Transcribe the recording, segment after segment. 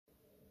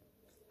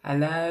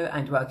Hello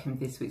and welcome to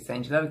this week's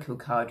Angel Oracle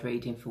card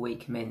reading for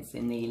week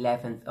commencing the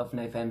 11th of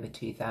November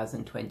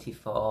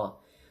 2024.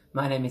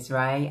 My name is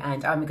Ray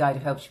and I'm a guide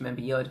who helps you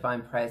remember your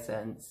divine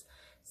presence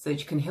so that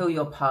you can heal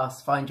your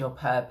past, find your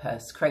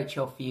purpose, create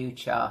your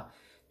future,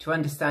 to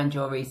understand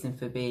your reason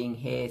for being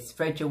here,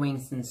 spread your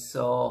wings and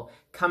soar,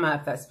 come out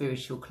of that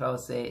spiritual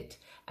closet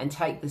and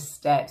take the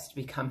steps to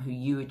become who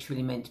you are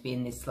truly meant to be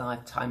in this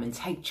lifetime and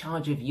take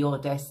charge of your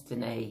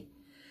destiny.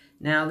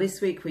 Now, this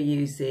week we're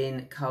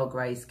using Carl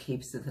Gray's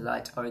Keepers of the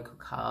Light Oracle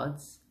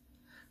cards.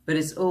 But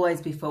as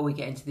always, before we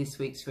get into this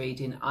week's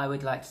reading, I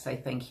would like to say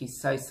thank you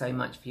so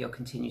much for your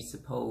continued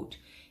support.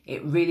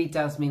 It really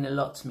does mean a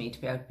lot to me to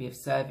be able to be of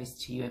service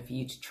to you and for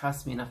you to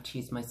trust me enough to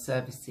use my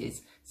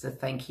services. So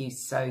thank you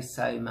so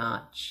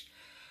much.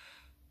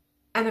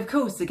 And of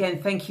course,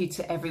 again, thank you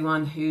to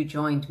everyone who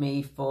joined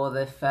me for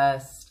the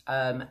first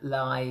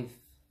live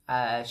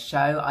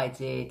show I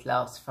did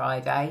last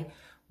Friday,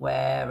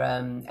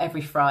 where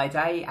every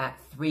Friday at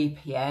 3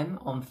 p.m.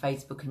 on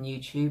Facebook and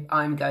YouTube,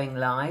 I'm going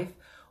live,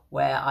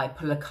 where I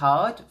pull a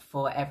card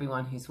for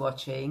everyone who's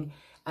watching,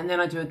 and then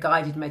I do a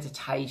guided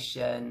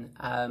meditation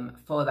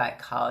for that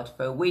card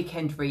for a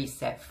weekend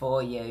reset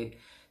for you.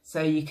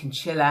 So you can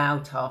chill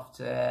out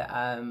after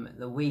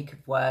the week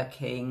of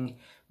working,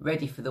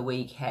 ready for the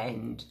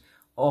weekend,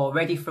 or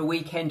ready for a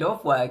weekend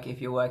off work if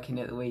you're working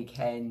at the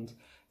weekend.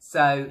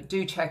 So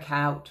do check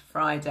out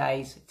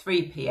Fridays,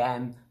 3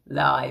 p.m.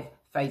 live,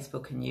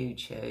 Facebook and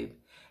YouTube,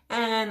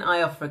 and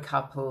I offer a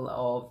couple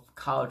of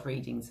card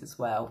readings as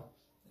well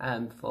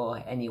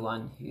for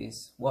anyone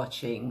who's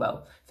watching,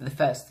 well, for the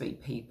first 3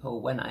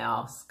 people when I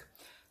ask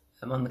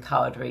on the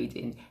card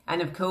reading.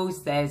 And of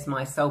course there's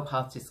my Soul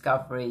Path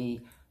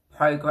Discovery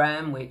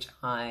program, which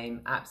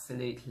I'm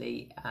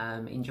absolutely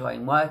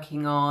enjoying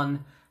working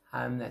on,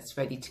 that's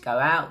ready to go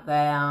out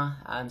there.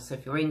 So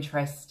if you're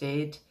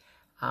interested,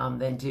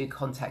 then do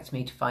contact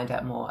me to find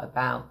out more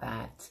about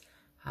that.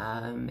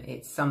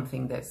 It's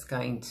something that's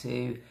going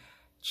to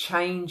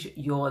change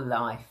your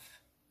life,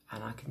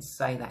 and I can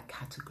say that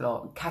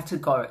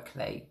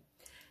categorically.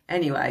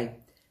 Anyway,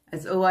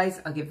 as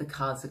always, I'll give the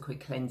cards a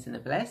quick cleanse and a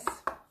bless.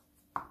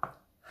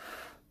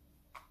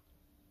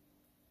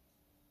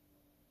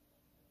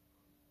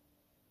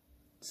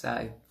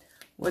 So,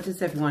 what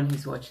does everyone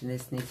who's watching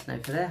this need to know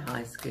for their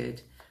highest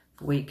good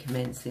for week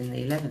commencing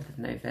the 11th of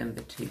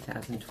November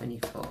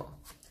 2024?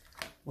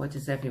 What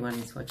does everyone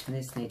who's watching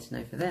this need to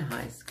know for their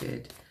highest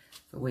good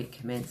for week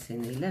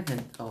commencing the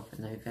 11th of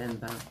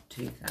November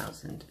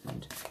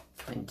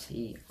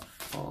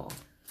 2024?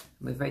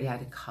 We've already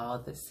had a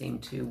card that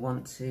seemed to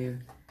want to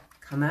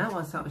come out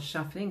whilst I was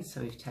shuffling,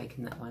 so we've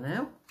taken that one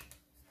out.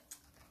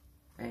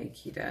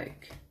 Okie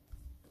doke.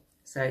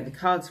 So the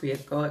cards we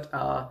have got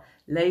are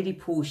Lady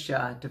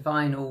Portia,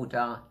 Divine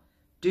Order,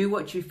 do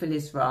what you feel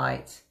is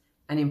right,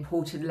 an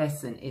important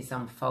lesson is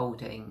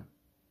unfolding.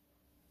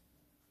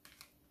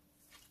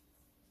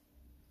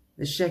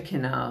 The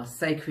Shekinah,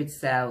 Sacred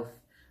Self,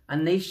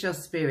 unleash your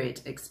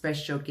spirit,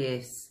 express your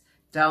gifts,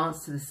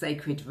 dance to the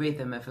sacred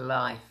rhythm of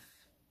life.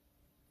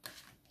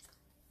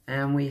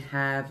 And we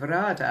have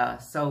Radha,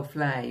 Soul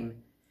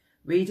Flame,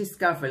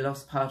 rediscover a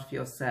lost part of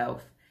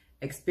yourself,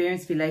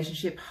 experience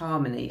relationship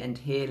harmony and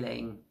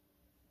healing.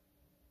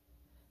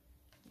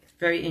 It's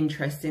very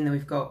interesting that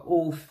we've got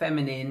all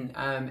feminine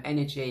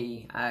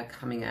energy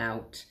coming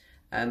out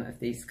of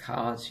these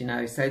cards, you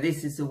know. So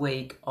this is a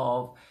week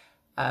of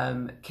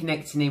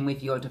connecting in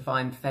with your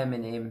divine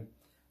feminine,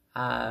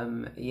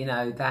 you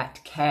know, that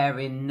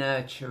caring,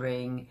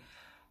 nurturing,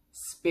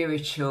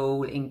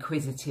 spiritual,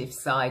 inquisitive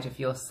side of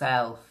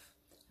yourself.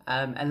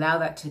 Allow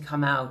that to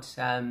come out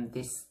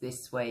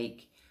this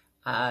week.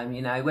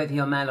 You know, whether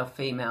you're male or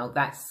female,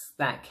 that's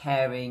that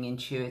caring,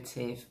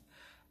 intuitive,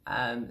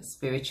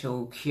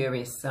 spiritual,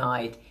 curious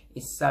side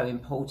is so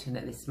important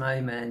at this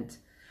moment.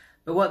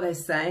 But what they're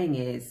saying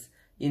is,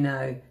 you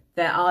know,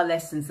 there are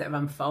lessons that are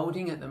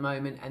unfolding at the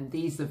moment, and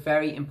these are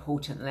very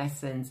important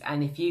lessons.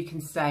 And if you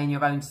can stay in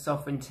your own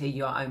sovereignty,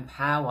 your own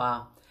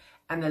power,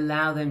 and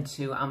allow them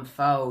to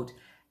unfold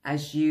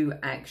as you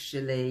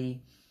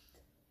actually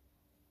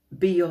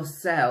be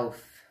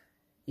yourself,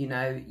 you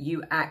know,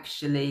 you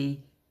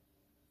actually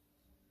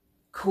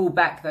call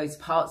back those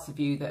parts of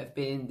you that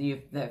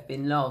have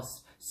been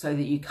lost, so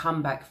that you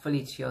come back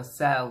fully to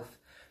yourself,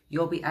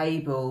 you'll be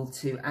able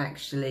to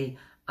actually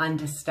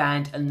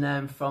understand and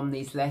learn from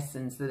these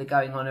lessons that are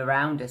going on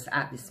around us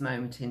at this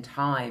moment in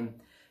time.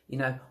 You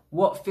know,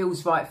 what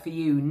feels right for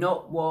you,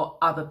 not what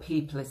other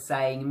people are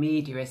saying,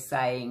 media is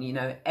saying, you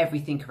know,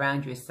 everything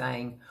around you is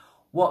saying.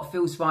 What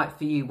feels right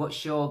for you?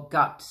 What's your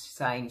gut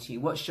saying to you?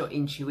 What's your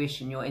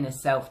intuition, your inner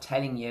self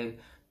telling you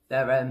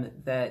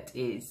that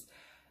is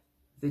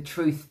the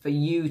truth for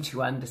you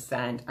to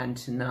understand and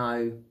to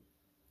know?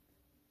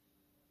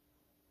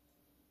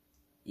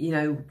 You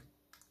know,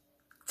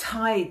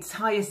 tie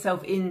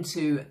yourself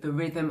into the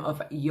rhythm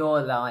of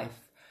your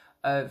life,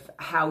 of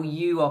how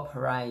you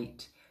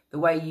operate, the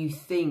way you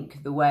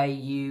think, the way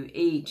you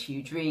eat,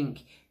 you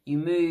drink, you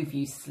move,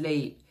 you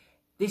sleep.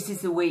 This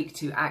is a week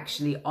to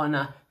actually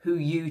honour who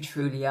you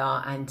truly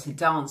are and to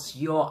dance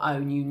your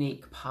own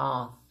unique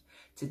path,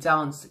 to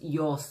dance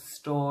your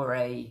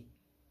story,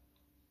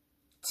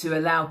 to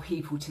allow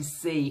people to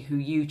see who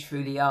you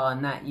truly are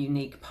and that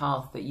unique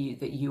path that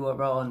you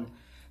are on,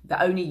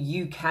 that only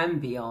you can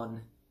be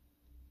on.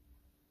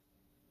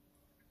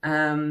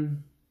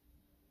 And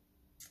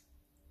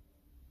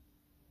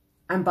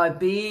by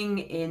being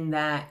in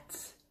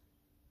that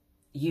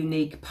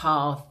unique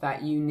path,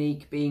 that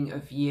unique being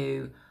of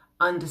you,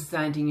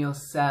 understanding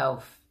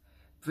yourself,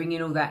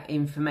 bringing all that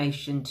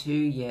information to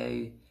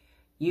you,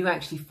 you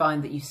actually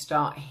find that you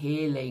start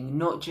healing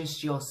not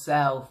just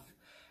yourself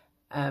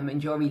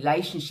and your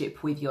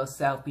relationship with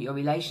yourself, but your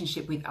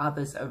relationship with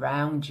others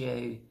around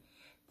you.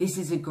 This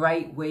is a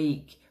great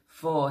week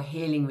for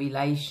healing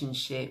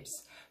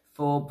relationships,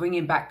 for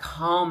bringing back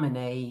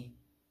harmony,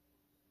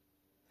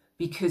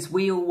 because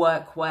we all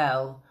work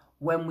well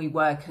when we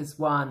work as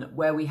one,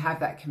 where we have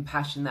that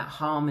compassion, that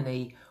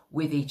harmony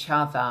with each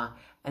other.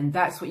 And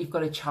that's what you've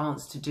got a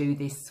chance to do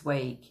this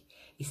week,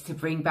 is to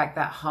bring back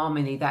that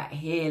harmony, that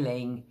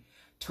healing,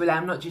 to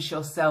allow not just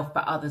yourself,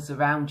 but others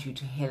around you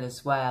to heal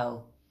as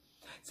well.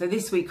 So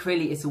this week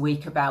really is a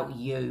week about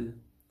you.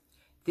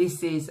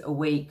 This is a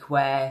week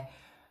where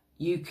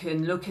you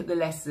can look at the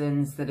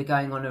lessons that are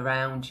going on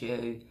around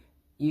you.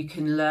 You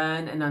can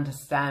learn and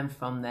understand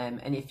from them.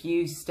 And if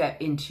you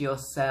step into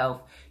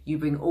yourself, you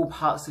bring all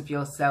parts of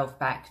yourself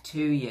back to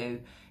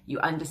you. You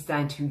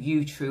understand who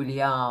you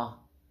truly are.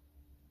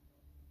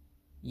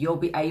 You'll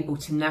be able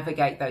to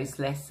navigate those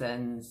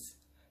lessons.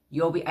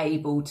 You'll be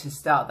able to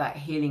start that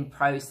healing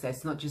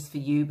process, not just for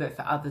you, but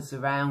for others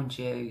around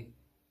you,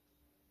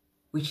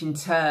 which in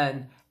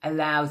turn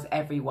allows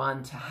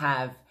everyone to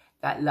have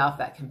that love,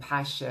 that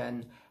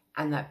compassion,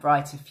 and that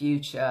brighter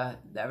future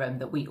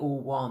that we all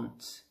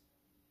want.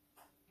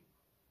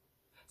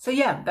 So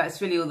yeah,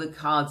 that's really all the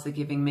cards are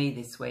giving me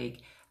this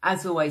week.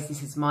 As always,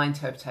 this is my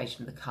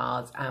interpretation of the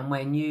cards, and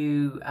when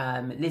you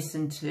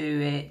listen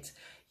to it,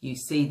 you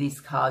see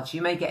these cards,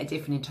 you may get a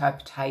different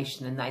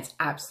interpretation, and that's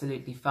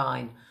absolutely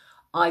fine.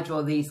 I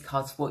draw these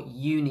cards for what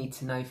you need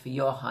to know for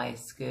your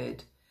highest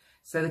good.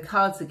 So the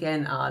cards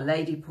again are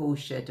Lady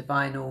Portia,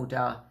 Divine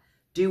Order.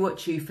 Do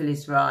what you feel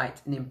is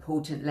right. An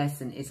important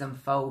lesson is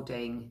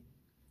unfolding.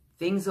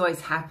 Things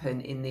always happen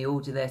in the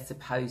order they're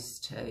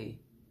supposed to.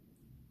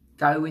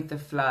 Go with the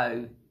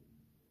flow.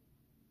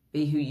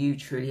 Be who you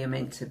truly are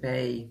meant to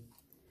be.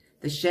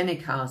 The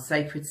Shenikar,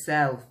 Sacred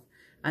Self.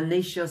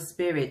 Unleash your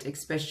spirit,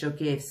 express your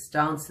gifts,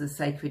 dance to the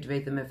sacred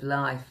rhythm of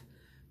life.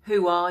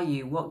 Who are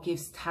you? What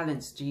gifts,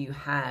 talents do you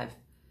have?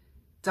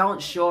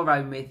 Dance your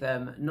own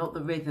rhythm, not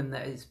the rhythm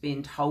that has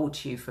been told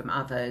to you from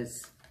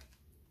others.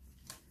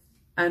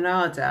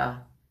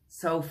 Anada,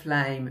 Soul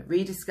Flame,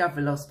 rediscover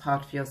a lost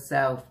part of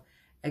yourself.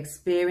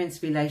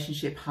 Experience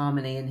relationship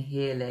harmony and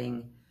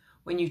healing.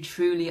 When you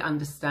truly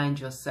understand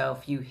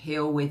yourself, you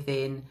heal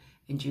within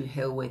and you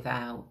heal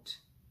without.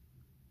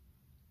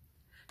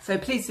 So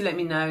please do let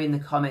me know in the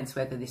comments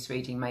whether this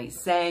reading makes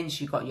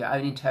sense, you got your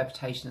own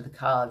interpretation of the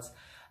cards.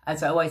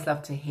 As I always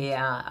love to hear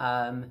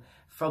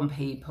from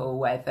people,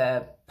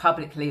 whether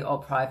publicly or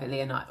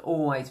privately, and I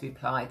always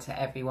reply to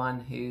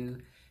everyone who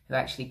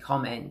actually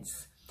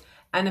comments.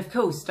 And of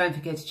course, don't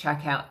forget to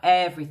check out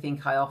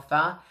everything I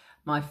offer.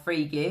 My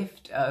free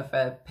gift of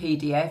a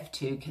PDF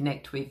to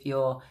connect with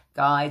your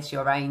guides,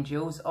 your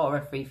angels, or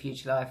a free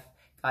future life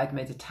guide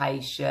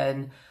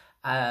meditation,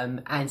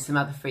 and some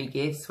other free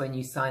gifts when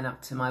you sign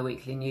up to my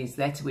weekly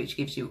newsletter, which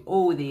gives you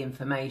all the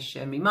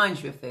information,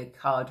 reminds you of the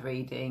card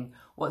reading,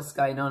 what's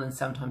going on, and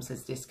sometimes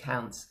there's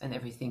discounts and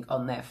everything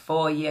on there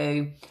for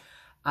you.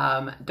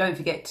 Don't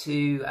forget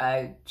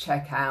to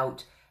check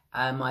out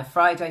my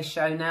Friday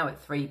show now at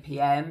 3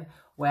 p.m,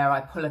 where I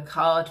pull a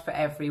card for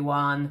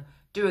everyone,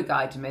 do a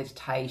guided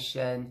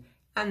meditation,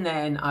 and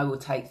then I will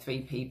take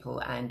 3 people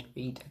and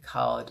read a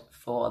card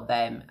for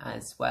them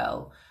as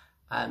well.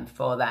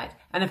 For that.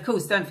 And of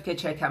course, don't forget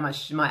to check out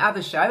my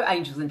other show,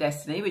 Angels and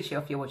Destiny, which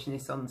if you're watching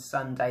this on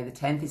Sunday the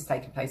 10th, is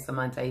taking place on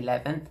Monday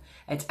 11th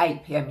at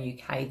 8 p.m.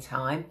 UK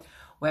time,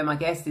 where my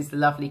guest is the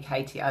lovely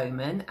Katie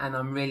Oman, and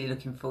I'm really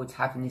looking forward to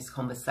having this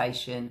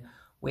conversation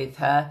with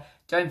her.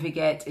 Don't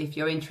forget, if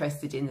you're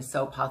interested in the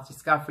Soul Path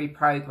Discovery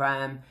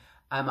Program,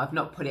 I've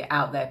not put it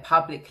out there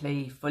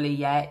publicly fully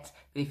yet,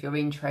 but if you're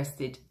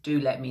interested, do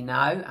let me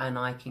know and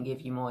I can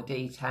give you more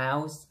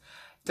details.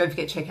 Don't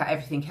forget to check out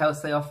everything else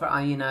they offer.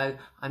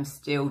 I'm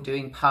still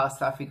doing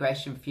past life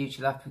regression,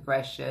 future life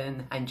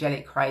regression,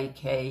 angelic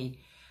Reiki,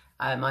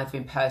 either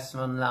in person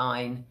or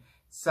online.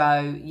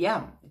 So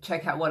yeah,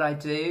 check out what I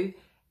do.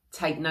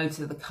 Take note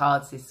of the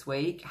cards this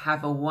week.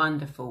 Have a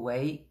wonderful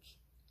week.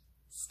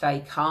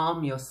 Stay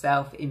calm,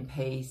 yourself in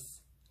peace,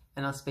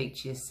 and I'll speak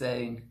to you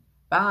soon.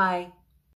 Bye.